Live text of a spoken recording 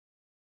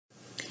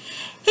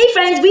Hey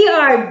friends, we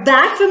are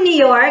back from New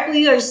York.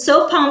 We are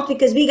so pumped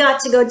because we got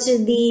to go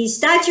to the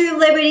Statue of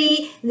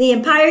Liberty, the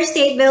Empire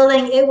State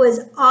Building. It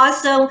was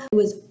awesome. It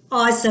was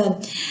awesome.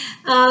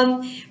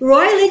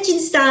 Roy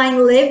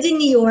Lichtenstein lived in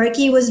New York.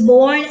 He was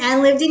born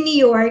and lived in New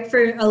York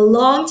for a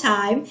long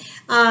time.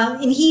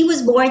 And he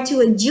was born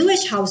to a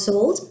Jewish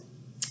household.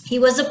 He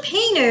was a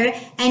painter,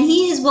 and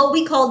he is what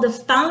we call the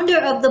founder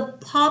of the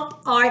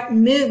pop art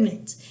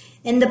movement.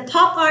 And the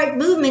pop art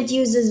movement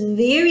uses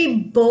very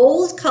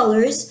bold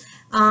colors,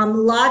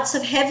 lots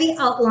of heavy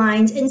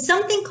outlines, and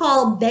something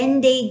called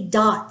Band-Aid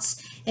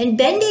dots. And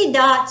Band-Aid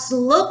dots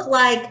look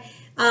like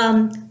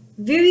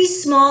very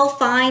small,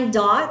 fine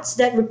dots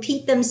that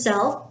repeat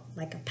themselves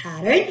like a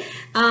pattern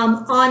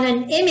on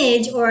an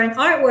image or an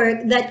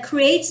artwork that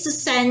creates the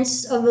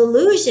sense of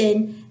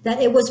illusion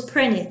that it was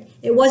printed.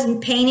 It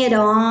wasn't painted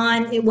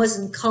on, it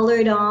wasn't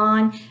colored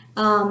on,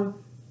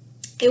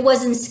 it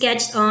wasn't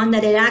sketched on,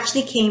 that it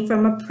actually came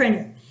from a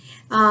printer.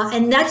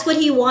 And that's what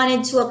he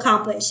wanted to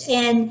accomplish.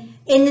 And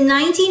in the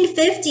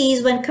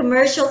 1950s, when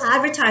commercial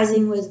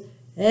advertising was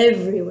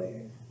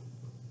everywhere,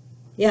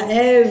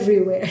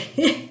 everywhere,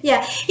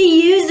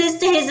 he used this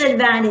to his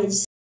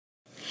advantage.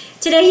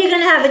 Today you're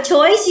going to have a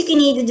choice. You can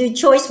either do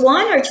choice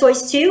 1 or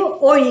choice 2,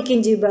 or you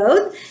can do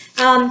both.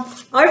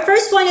 Our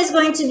first one is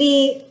going to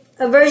be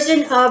a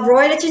version of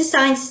Roy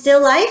Lichtenstein's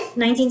Still Life,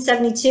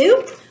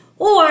 1972,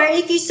 or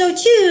if you so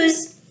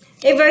choose,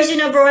 a version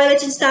of Roy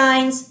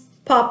Lichtenstein's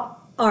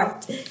Pop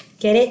Art.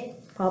 Get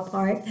it? Pop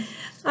Art.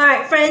 All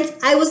right, friends,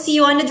 I will see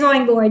you on the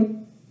drawing board.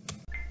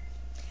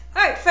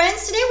 All right,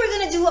 friends, today we're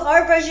going to do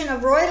our version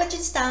of Roy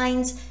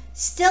Lichtenstein's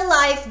Still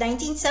Life,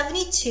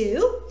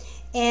 1972,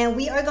 and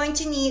we are going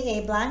to need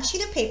a blank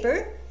sheet of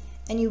paper,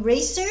 an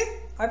eraser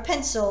or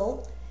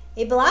pencil,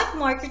 a black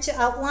marker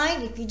to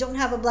outline. If you don't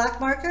have a black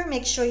marker,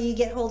 make sure you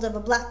get hold of a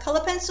black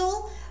color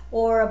pencil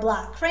or a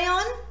black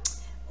crayon,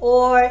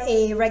 or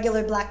a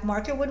regular black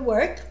marker would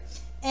work,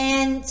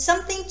 and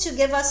something to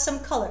give us some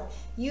color.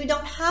 You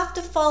don't have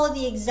to follow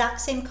the exact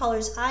same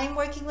colors I'm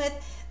working with,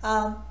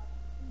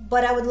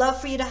 but I would love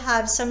for you to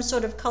have some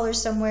sort of color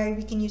somewhere.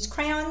 You can use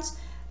crayons,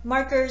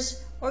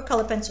 markers, or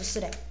color pencils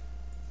today.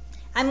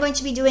 I'm going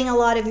to be doing a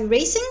lot of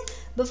erasing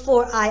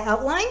before I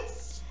outline,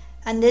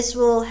 and this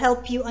will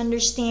help you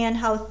understand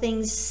how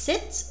things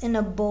sit in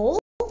a bowl.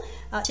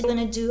 Today we're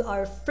going to do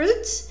our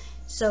fruits.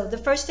 So the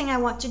first thing I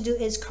want to do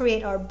is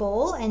create our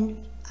bowl,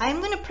 and I'm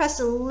going to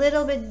press a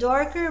little bit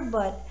darker,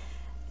 but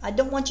I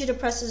don't want you to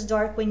press as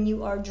dark when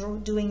you are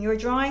doing your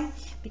drawing,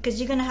 because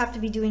you're going to have to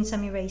be doing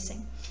some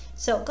erasing.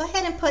 So go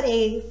ahead and put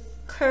a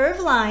curved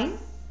line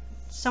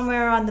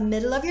somewhere on the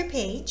middle of your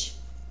page,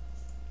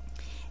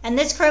 and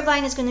this curved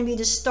line is going to be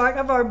the start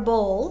of our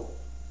bowl.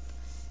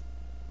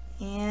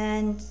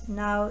 And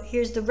now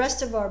here's the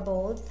rest of our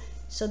bowl.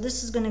 So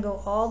this is going to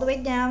go all the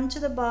way down to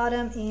the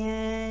bottom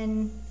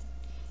and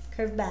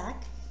curve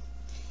back.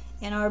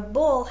 And our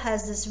bowl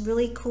has this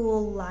really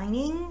cool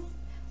lining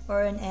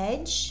or an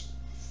edge.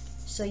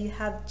 So you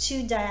have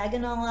two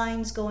diagonal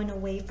lines going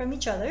away from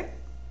each other.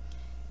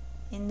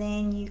 And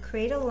then you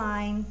create a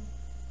line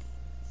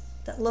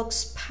that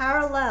looks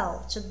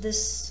parallel to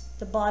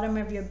the bottom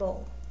of your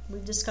bowl.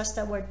 We've discussed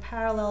that word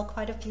parallel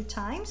quite a few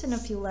times in a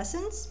few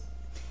lessons.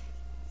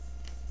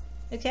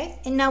 Okay,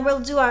 and now we'll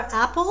do our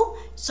apple.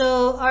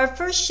 So our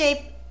first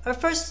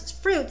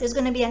fruit is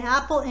going to be an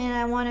apple, and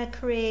I want to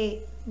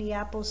create the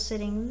apple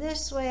sitting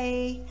this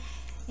way.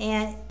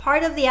 And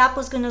part of the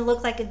apple is going to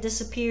look like it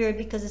disappeared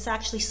because it's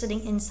actually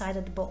sitting inside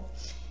of the bowl.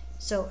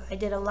 So I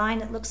did a line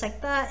that looks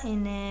like that,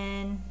 and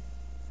then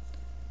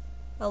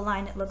a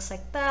line that looks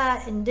like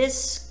that. And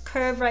this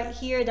curve right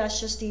here, that's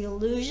just the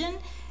illusion.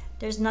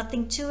 There's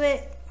nothing to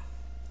it.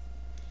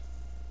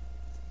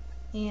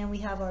 And we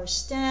have our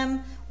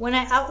stem. When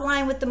I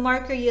outline with the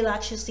marker, you'll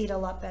actually see it a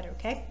lot better,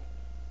 okay?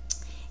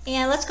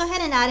 And let's go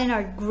ahead and add in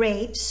our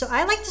grapes. So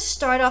I like to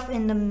start off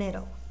in the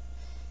middle.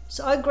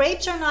 So our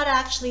grapes are not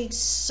actually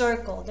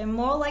circle. They're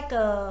more like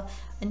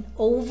an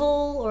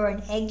oval or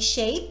an egg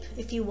shape,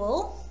 if you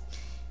will.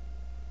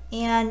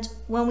 And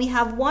when we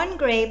have one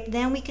grape,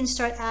 then we can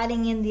start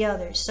adding in the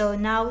others. So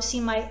now see,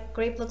 my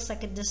grape looks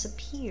like it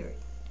disappeared.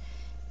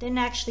 Didn't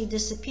actually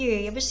disappear.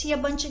 You ever see a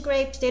bunch of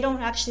grapes? They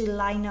don't actually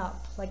line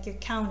up like you're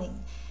counting.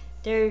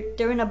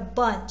 They're in a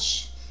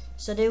bunch.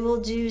 So they will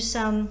do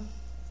some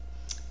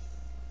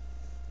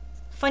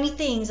funny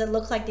things that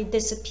look like they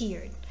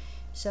disappeared.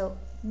 So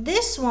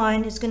this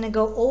one is going to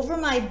go over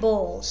my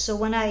bowl. So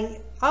when I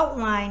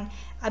outline,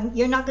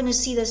 you're not going to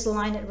see this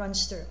line that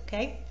runs through,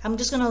 okay? I'm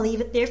just going to leave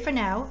it there for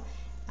now.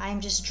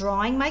 I'm just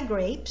drawing my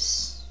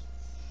grapes.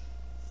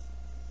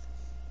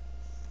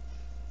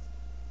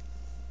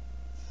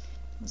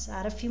 Let's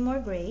add a few more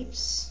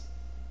grapes.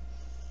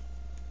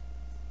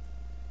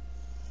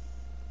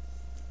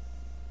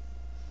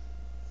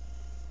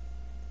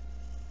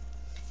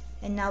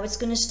 And now it's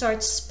going to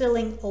start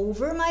spilling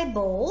over my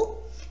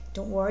bowl.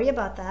 Don't worry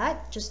about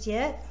that just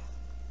yet.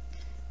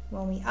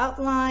 When we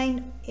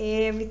outline,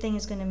 everything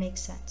is going to make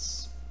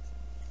sense.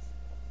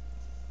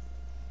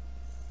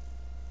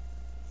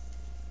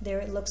 There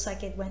it looks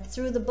like it went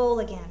through the bowl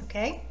again,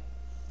 okay?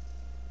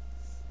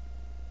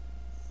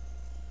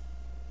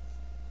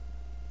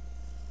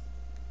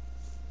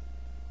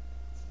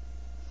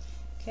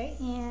 Okay,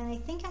 and I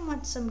think I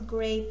want some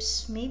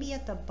grapes maybe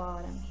at the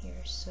bottom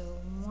here. So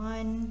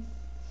 1,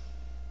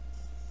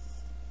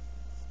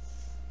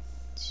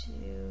 2,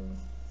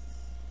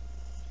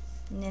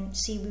 and then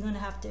see, we're going to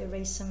have to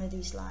erase some of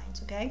these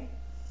lines, okay?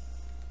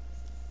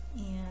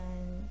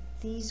 And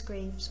these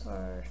grapes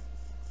are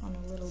on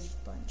a little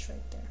bunch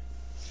right there.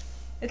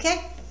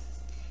 Okay,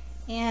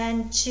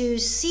 and to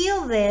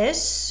seal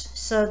this,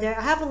 so there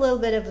I have a little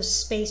bit of a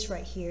space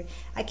right here.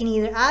 I can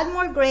either add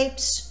more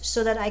grapes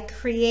so that I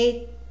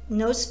create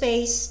no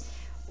space,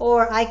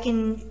 or I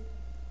can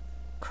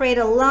create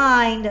a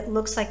line that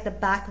looks like the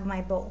back of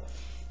my bowl.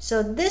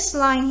 So this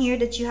line here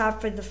that you have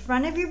for the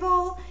front of your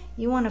bowl,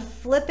 you want to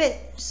flip it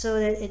so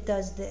that it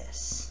does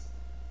this.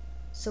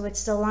 So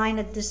it's the line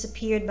that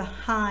disappeared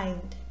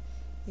behind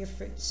your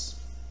fruits.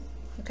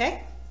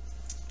 Okay?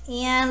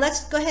 And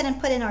let's go ahead and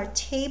put in our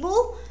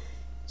table.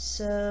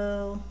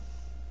 So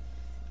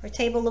our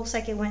table looks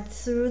like it went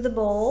through the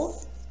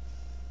bowl.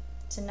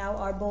 So now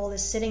our bowl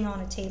is sitting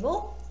on a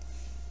table.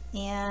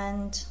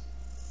 And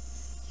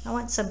I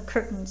want some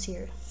curtains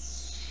here.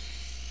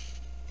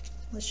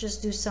 Let's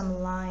just do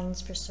some lines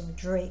for some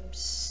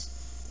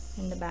drapes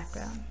in the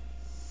background.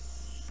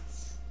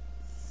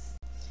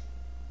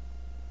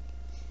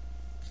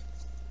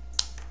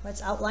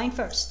 Let's outline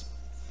first.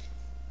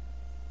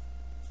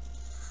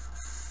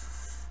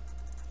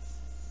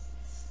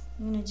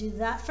 I'm going to do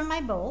that for my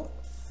bowl.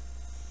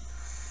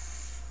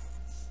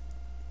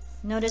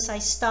 Notice I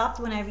stopped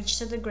when I reached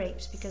to the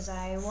grapes because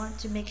I want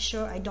to make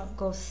sure I don't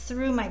go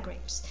through my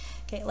grapes.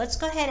 Okay, let's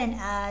go ahead and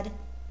add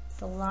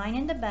the line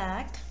in the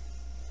back.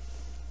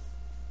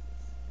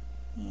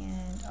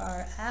 And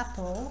our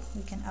apple,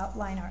 we can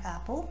outline our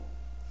apple.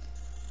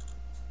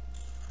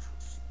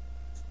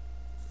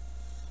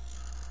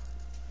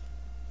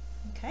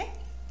 Okay,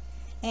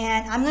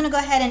 and I'm going to go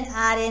ahead and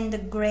add in the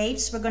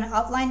grapes. We're going to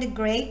outline the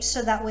grapes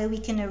so that way we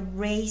can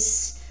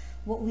erase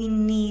what we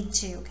need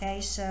to,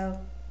 okay? So,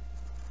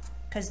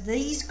 because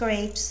these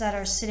grapes that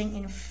are sitting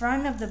in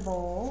front of the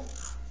bowl,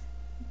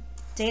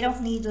 they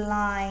don't need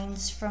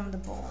lines from the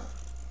bowl.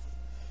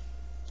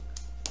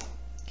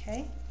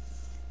 Okay,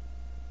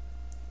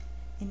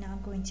 and now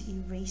I'm going to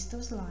erase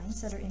those lines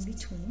that are in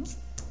between.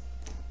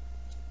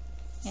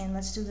 And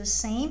let's do the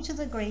same to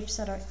the grapes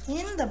that are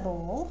in the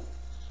bowl.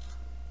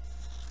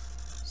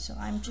 So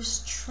I'm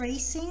just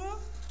tracing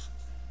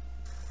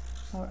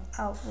or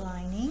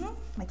outlining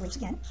my grapes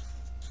again.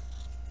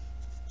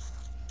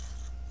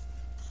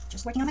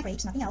 Just working on my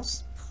grapes, nothing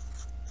else.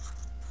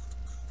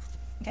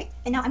 Okay,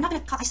 and now I'm not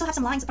going to, I still have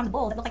some lines from the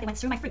bowl that look like they went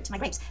through my fruit, my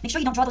grapes. Make sure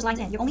you don't draw those lines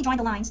in. You're only drawing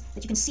the lines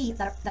that you can see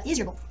that is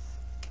your bowl.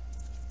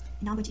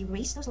 And now I'm going to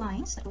erase those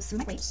lines that go through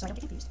my grapes so I don't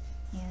get confused.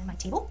 And my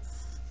table.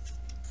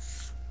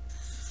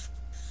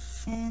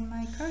 And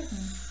my curtain.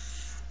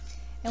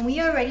 And we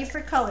are ready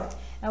for color.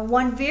 Now,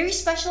 one very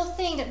special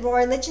thing that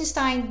Roy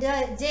Lichtenstein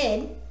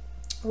did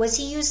was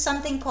he used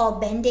something called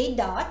Band-Aid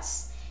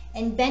dots.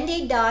 And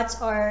Band-Aid dots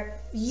are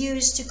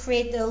used to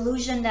create the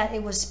illusion that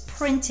it was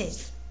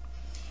printed.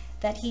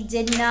 That he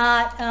did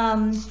not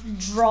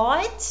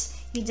draw it,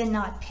 he did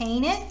not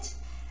paint it,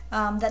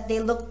 that they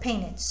look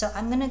painted. So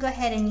I'm going to go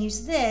ahead and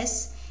use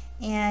this,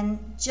 and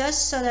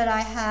just so that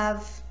I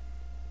have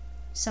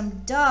some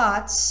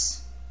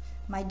dots,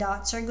 my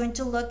dots are going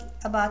to look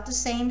about the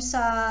same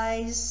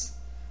size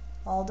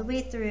all the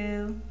way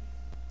through.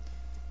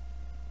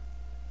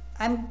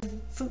 I'm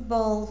fruit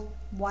bowl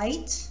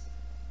white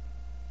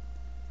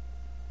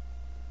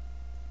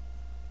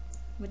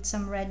with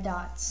some red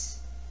dots.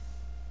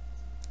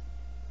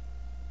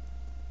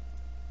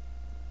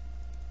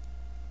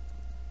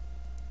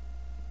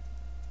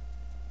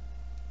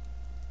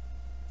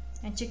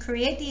 And to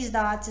create these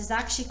dots is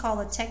actually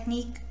called a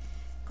technique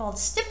called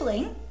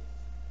stippling.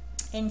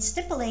 And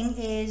stippling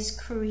is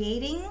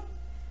creating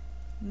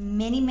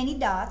many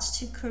dots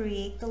to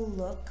create the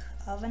look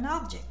of an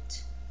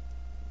object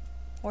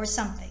or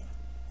something.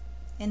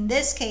 In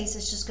this case,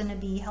 it's just going to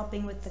be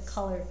helping with the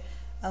color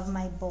of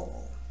my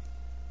bowl.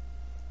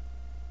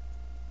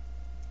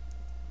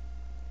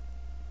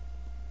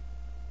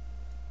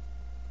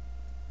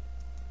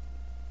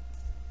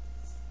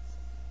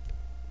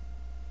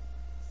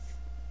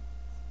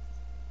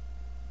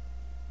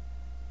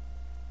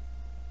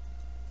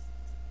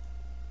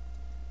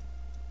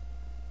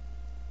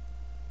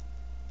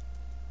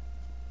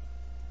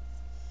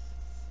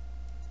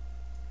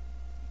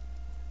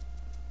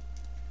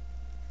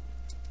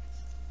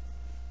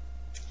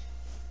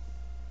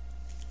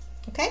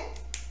 Okay,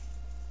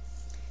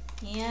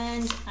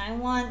 and I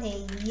want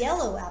a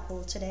yellow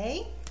apple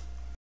today.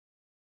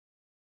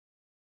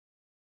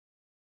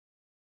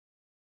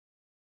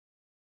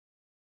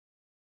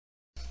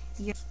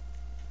 Let's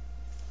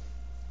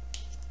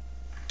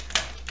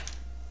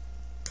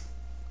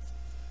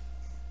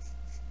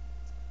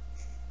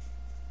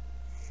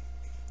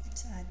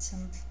add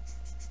some,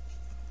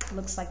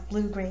 looks like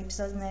blue grapes,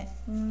 doesn't it?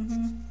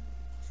 Mm-hmm.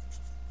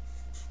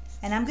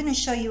 And I'm going to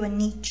show you a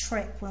neat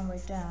trick when we're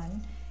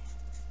done.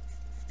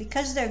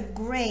 Because they're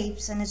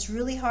grapes and it's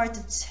really hard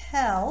to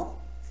tell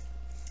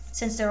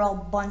since they're all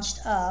bunched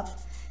up,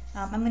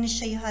 I'm going to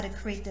show you how to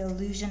create the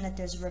illusion that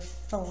there's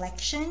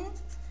reflection,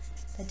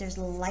 that there's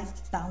light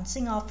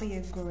bouncing off of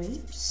your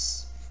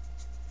grapes.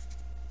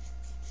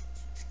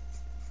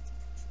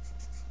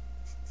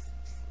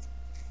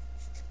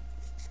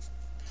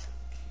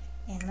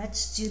 And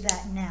let's do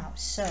that now.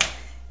 So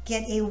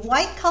get a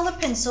white color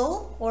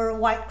pencil or a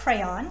white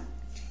crayon,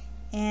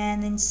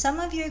 and in some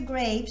of your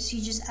grapes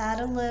you just add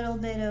a little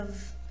bit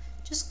of,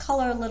 just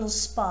color a little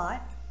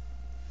spot.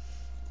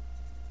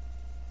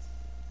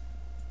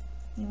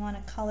 You want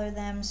to color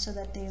them so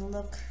that they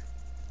look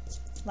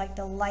like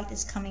the light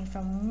is coming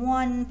from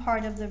one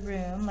part of the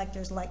room, like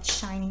there's light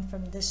shining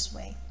from this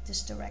way,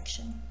 this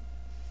direction.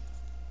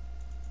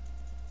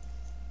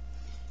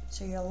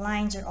 So your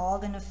lines are all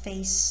going to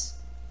face,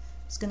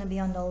 it's going to be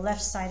on the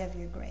left side of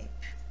your grape.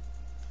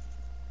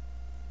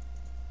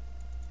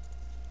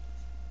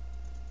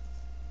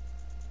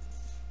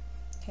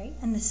 Okay,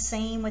 and the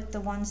same with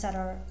the ones that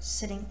are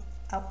sitting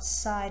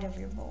outside of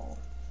your bowl.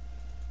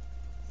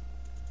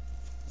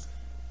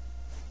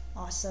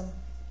 Awesome.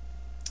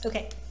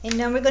 Okay, and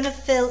now we're going to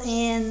fill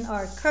in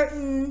our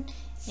curtain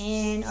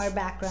and our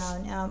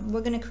background.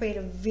 We're going to create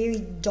a very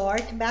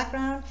dark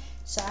background,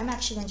 so I'm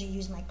actually going to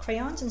use my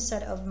crayons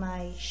instead of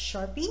my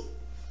Sharpie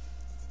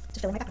to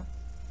fill in my background.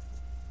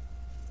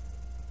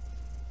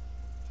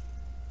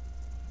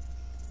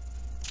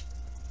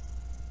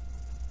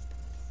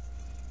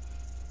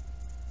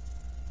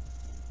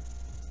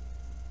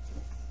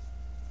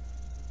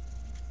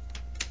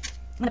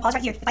 I'm going to pause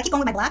right here. If I keep going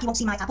with my black, you won't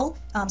see my apple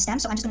stem,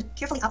 so I'm just going to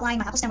carefully outline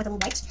my apple stem with a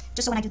little white,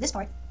 just so when I do this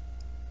part,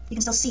 you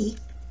can still see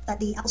that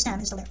the apple stem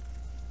is still there.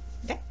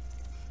 Okay?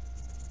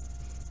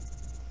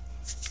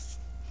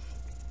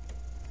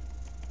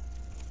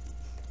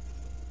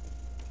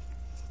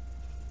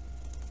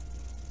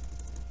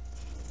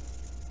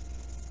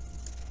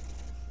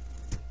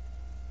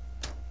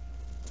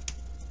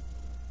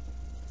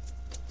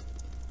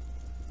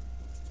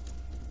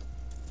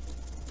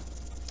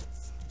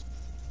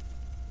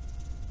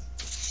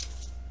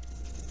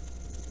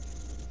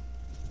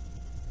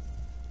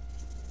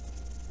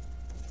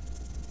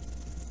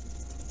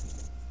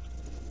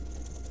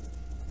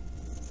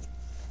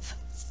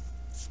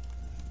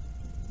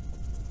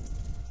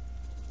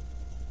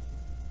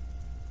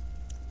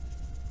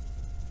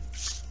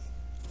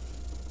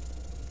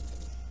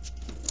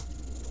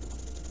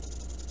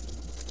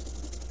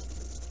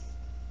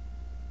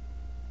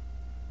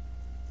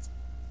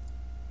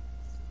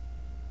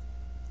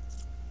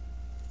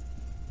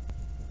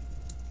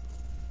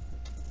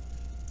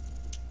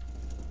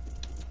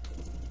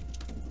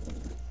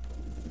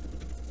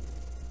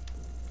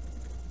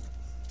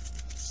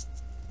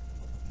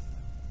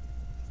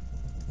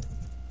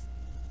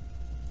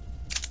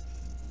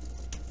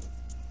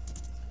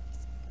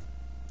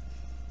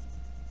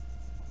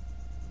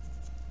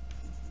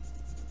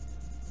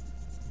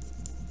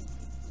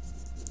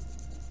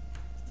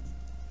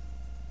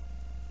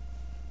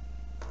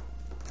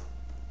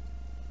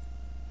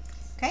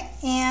 Okay,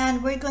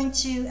 and we're going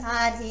to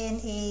add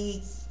in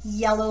a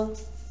yellow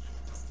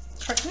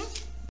curtain.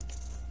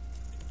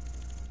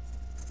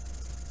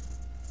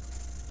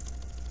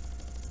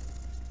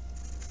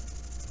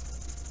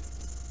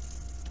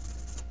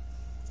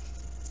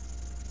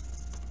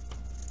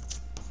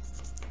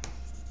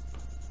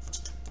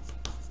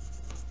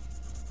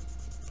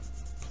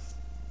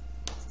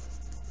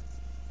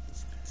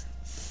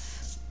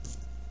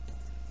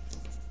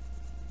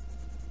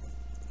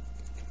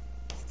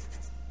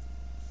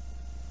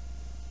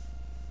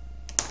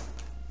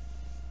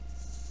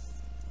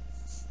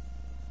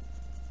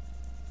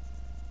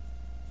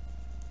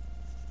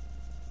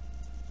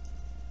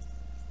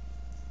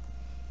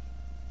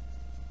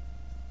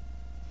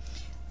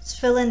 Let's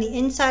fill in the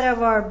inside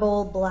of our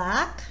bowl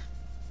black.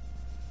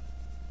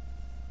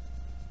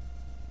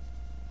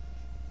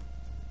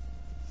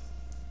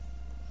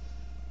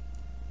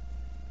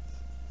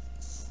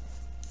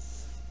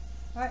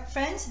 All right,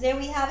 friends, there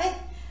we have it.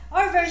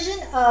 Our version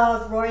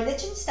of Roy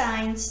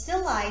Lichtenstein's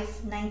Still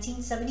Life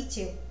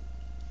 1972.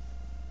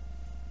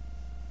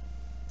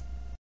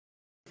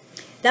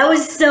 That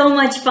was so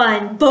much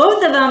fun.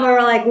 Both of them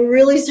are like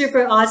really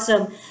super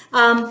awesome.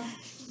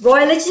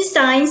 Roy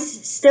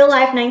Lichtenstein's Still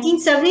Life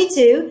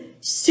 1972,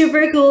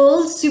 super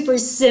cool, super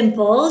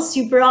simple,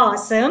 super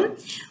awesome.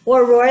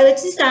 Or Roy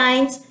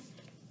Lichtenstein's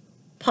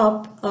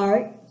Pop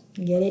Art.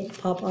 Get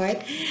it? Pop art.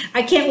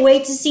 I can't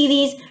wait to see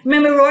these.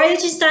 Remember, Roy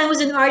Lichtenstein was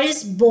an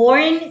artist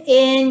born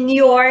in New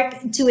York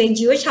to a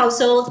Jewish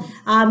household.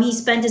 He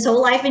spent his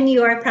whole life in New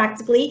York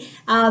practically.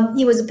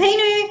 He was a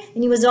painter,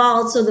 and he was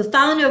also the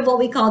founder of what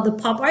we call the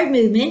pop art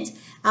movement.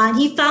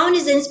 He found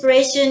his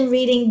inspiration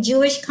reading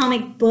Jewish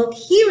comic book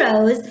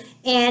heroes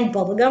and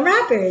bubblegum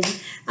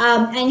rappers.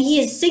 And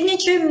his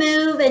signature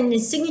move and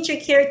his signature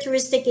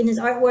characteristic in his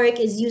artwork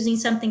is using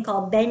something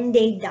called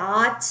Ben-Day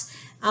dots.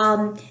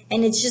 And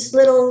it's just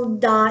little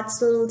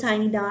dots, little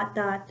tiny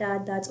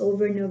dots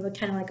over and over,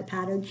 kind of like a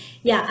pattern.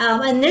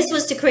 Yeah, and this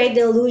was to create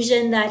the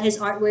illusion that his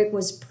artwork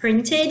was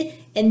printed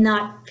and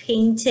not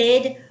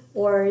painted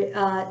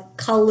or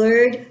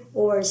colored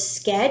or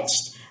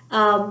sketched.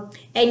 And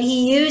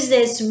he used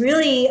this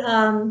really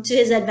to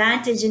his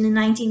advantage in the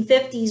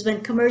 1950s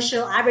when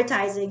commercial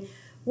advertising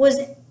was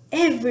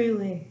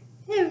everywhere,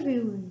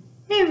 everywhere.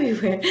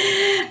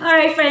 All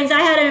right, friends,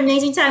 I had an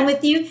amazing time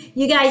with you.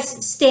 You guys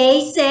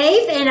stay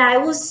safe, and I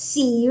will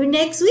see you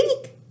next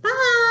week.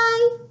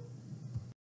 Bye.